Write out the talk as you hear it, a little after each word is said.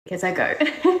as I go.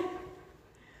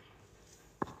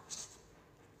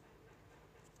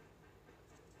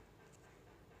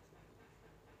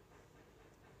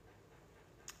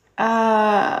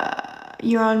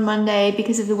 You're on Monday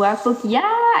because of the workbook. Yeah,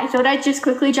 I thought I'd just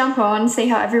quickly jump on, see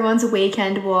how everyone's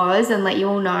weekend was, and let you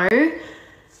all know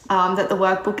that the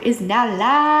workbook is now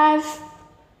live.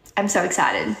 I'm so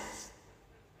excited.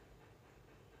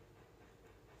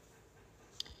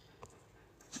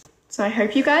 So I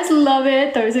hope you guys love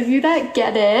it, those of you that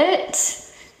get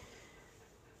it.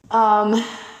 I'm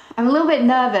a little bit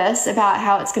nervous about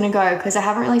how it's gonna go because I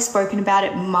haven't really spoken about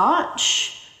it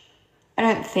much. I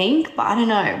don't think, but I don't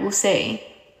know, we'll see.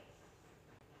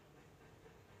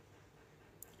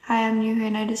 Hi, I'm new here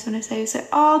and I just want to say so.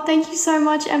 Oh, thank you so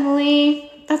much,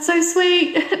 Emily. That's so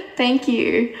sweet. Thank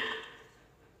you.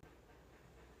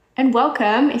 And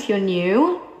welcome if you're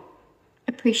new.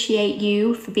 Appreciate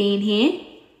you for being here.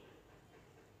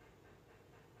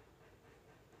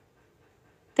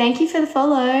 Thank you for the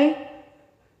follow.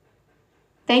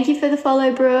 Thank you for the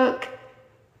follow, Brooke.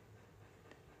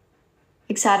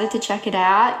 Excited to check it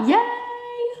out. Yay!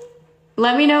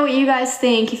 Let me know what you guys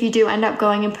think if you do end up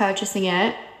going and purchasing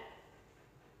it.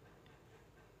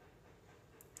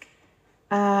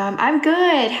 I'm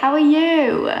good. How are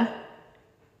you?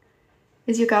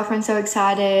 Is your girlfriend so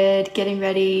excited, getting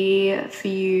ready for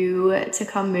you to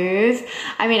come move?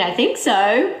 I mean, I think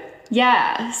so.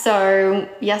 Yeah. So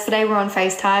yesterday we're on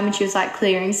FaceTime and she was like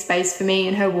clearing space for me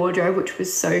in her wardrobe, which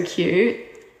was so cute.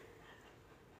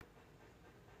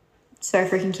 So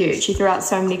freaking cute. She threw out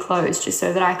so many clothes just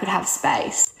so that I could have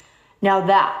space. Now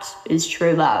that is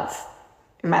true love,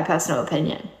 in my personal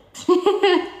opinion.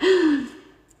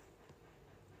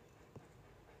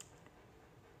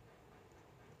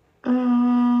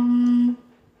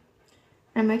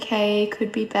 I'm okay,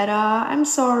 could be better. I'm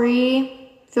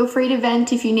sorry. Feel free to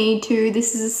vent if you need to.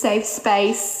 This is a safe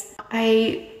space.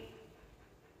 I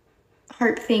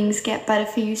hope things get better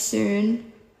for you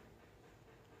soon.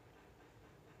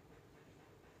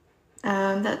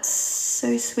 That's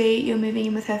so sweet. You're moving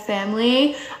in with her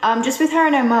family. Just with her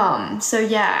and her mum. So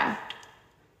yeah.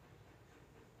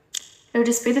 It'll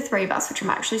just be the three of us, which I'm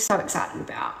actually so excited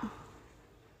about.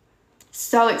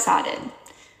 So excited.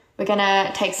 We're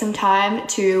gonna take some time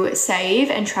to save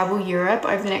and travel Europe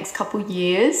over the next couple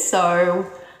years. So,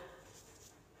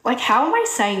 like, how am I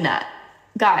saying that?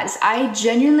 Guys, I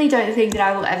genuinely don't think that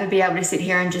I will ever be able to sit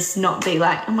here and just not be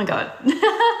like, oh my God.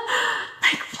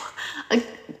 like,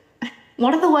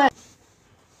 what are the words?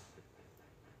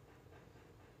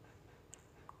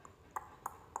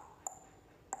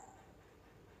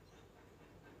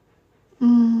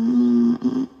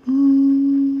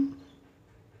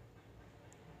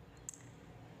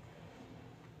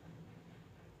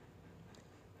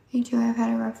 You do have had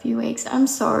a rough few weeks. I'm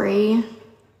sorry.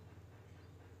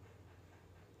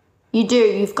 You do,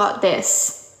 you've got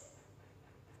this.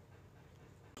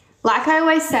 Like I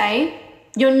always say,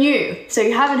 you're new, so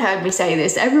you haven't heard me say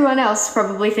this. Everyone else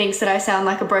probably thinks that I sound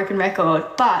like a broken record,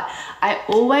 but I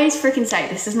always freaking say,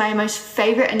 this is my most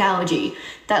favorite analogy,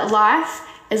 that life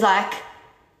is like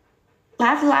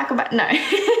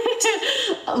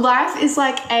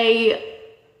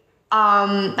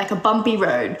a bumpy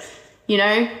road, you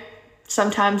know?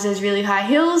 Sometimes there's really high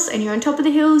hills and you're on top of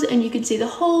the hills and you can see the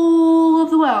whole of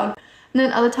the world. And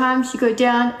then other times you go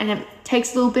down and it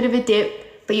takes a little bit of a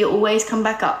dip, but you always come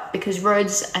back up because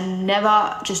roads are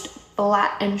never just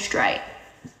flat and straight.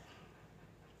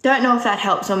 Don't know if that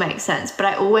helps or makes sense, but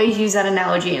I always use that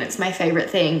analogy and it's my favorite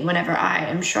thing whenever I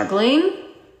am struggling.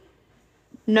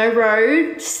 No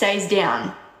road stays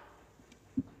down.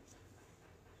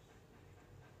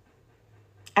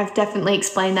 I've definitely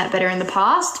explained that better in the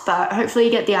past, but hopefully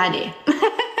you get the idea.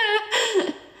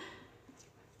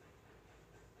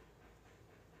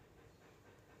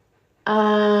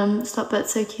 Stop,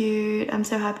 that's so cute. I'm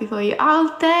so happy for you.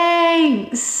 Oh,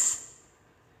 thanks.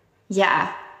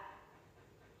 Yeah.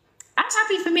 I'm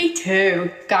happy for me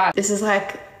too. God, this is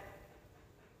like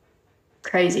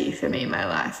crazy for me in my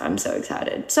life. I'm so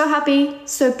excited. So happy,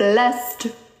 so blessed.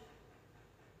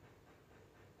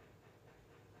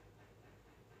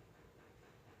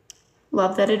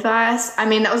 Love that advice. I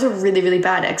mean, that was a really, really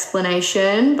bad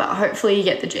explanation, but hopefully you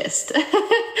get the gist.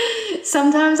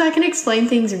 Sometimes I can explain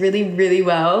things really, really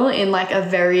well in like a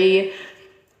very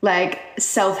like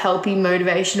self-helpy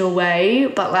motivational way,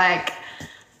 but like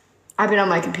I've been on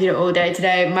my computer all day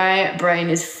today. My brain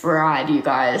is fried, you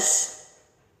guys.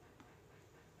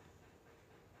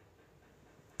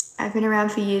 I've been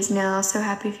around for years now. So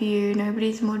happy for you.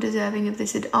 Nobody's more deserving of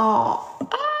this. Oh,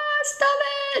 stop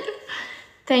it.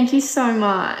 Thank you so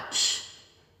much.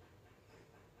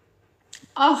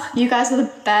 Oh, you guys are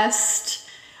the best.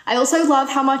 I also love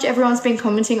how much everyone's been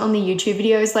commenting on the YouTube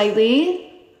videos lately.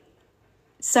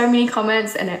 So many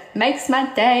comments, and it makes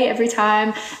my day every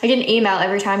time. I get an email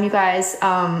every time you guys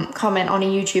comment on a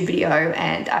YouTube video,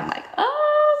 and I'm like,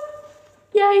 oh,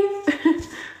 yay.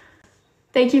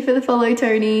 Thank you for the follow,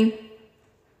 Tony.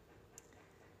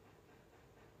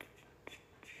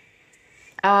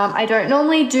 I don't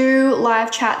normally do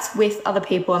live chats with other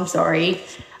people, I'm sorry.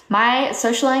 My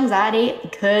social anxiety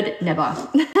could never.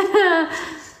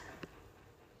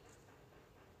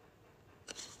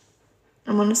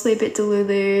 I'm honestly a bit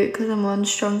delulu because I'm on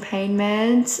strong pain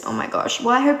meds. Oh my gosh.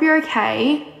 Well, I hope you're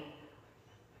okay.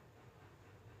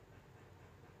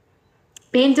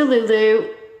 Being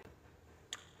delulu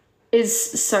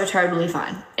is so totally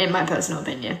fine, in my personal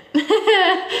opinion.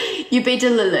 You be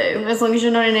delulu as long as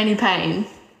you're not in any pain.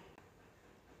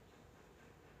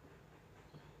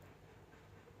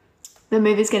 The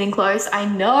movie's getting close. I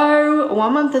know.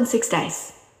 1 month and 6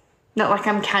 days. Not like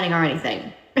I'm counting or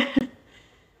anything.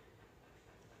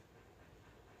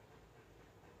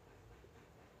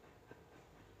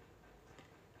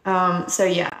 So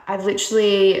yeah, I've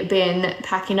literally been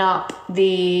packing up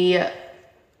the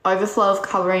overflow of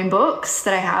coloring books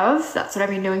that I have. That's what I've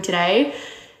been doing today.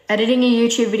 Editing a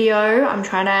YouTube video. I'm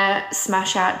trying to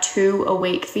smash out 2 a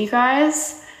week for you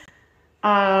guys.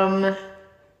 What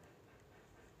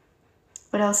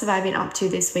else have I been up to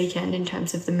this weekend in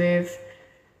terms of the move?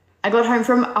 I got home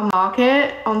from a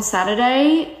market on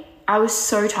Saturday. I was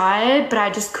so tired, but I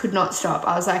just could not stop.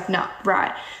 I was like, no,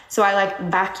 right. So I like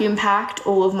vacuum packed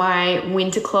all of my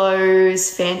winter clothes,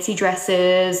 fancy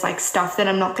dresses, like stuff that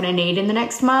I'm not going to need in the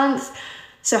next month.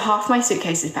 So half my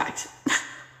suitcase is packed.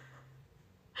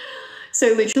 So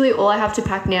literally all I have to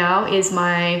pack now is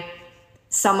my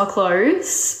summer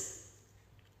clothes.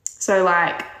 So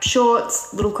like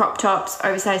shorts, little crop tops,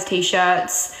 oversized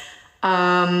t-shirts,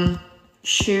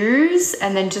 shoes,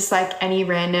 and then just like any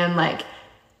random like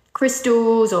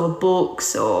crystals or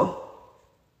books or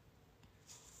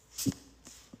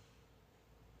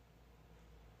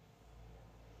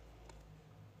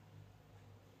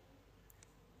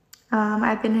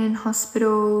I've been in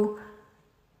hospital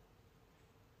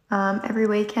every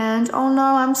weekend. Oh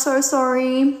no, I'm so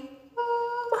sorry.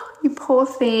 You poor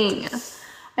thing.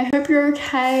 I hope you're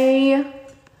okay.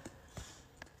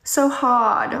 So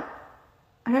hard.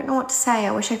 I don't know what to say.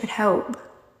 I wish I could help.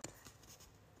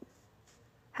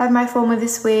 Had my formal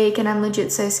this week and I'm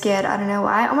legit so scared. I don't know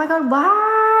why. Oh my god,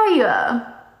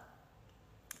 why?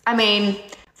 I mean,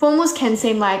 formals can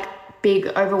seem like big,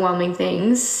 overwhelming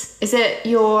things. Is it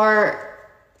your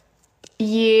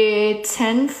year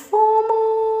 10 formal?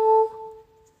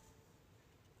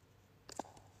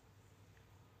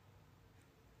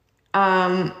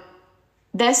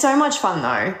 They're so much fun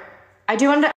though. I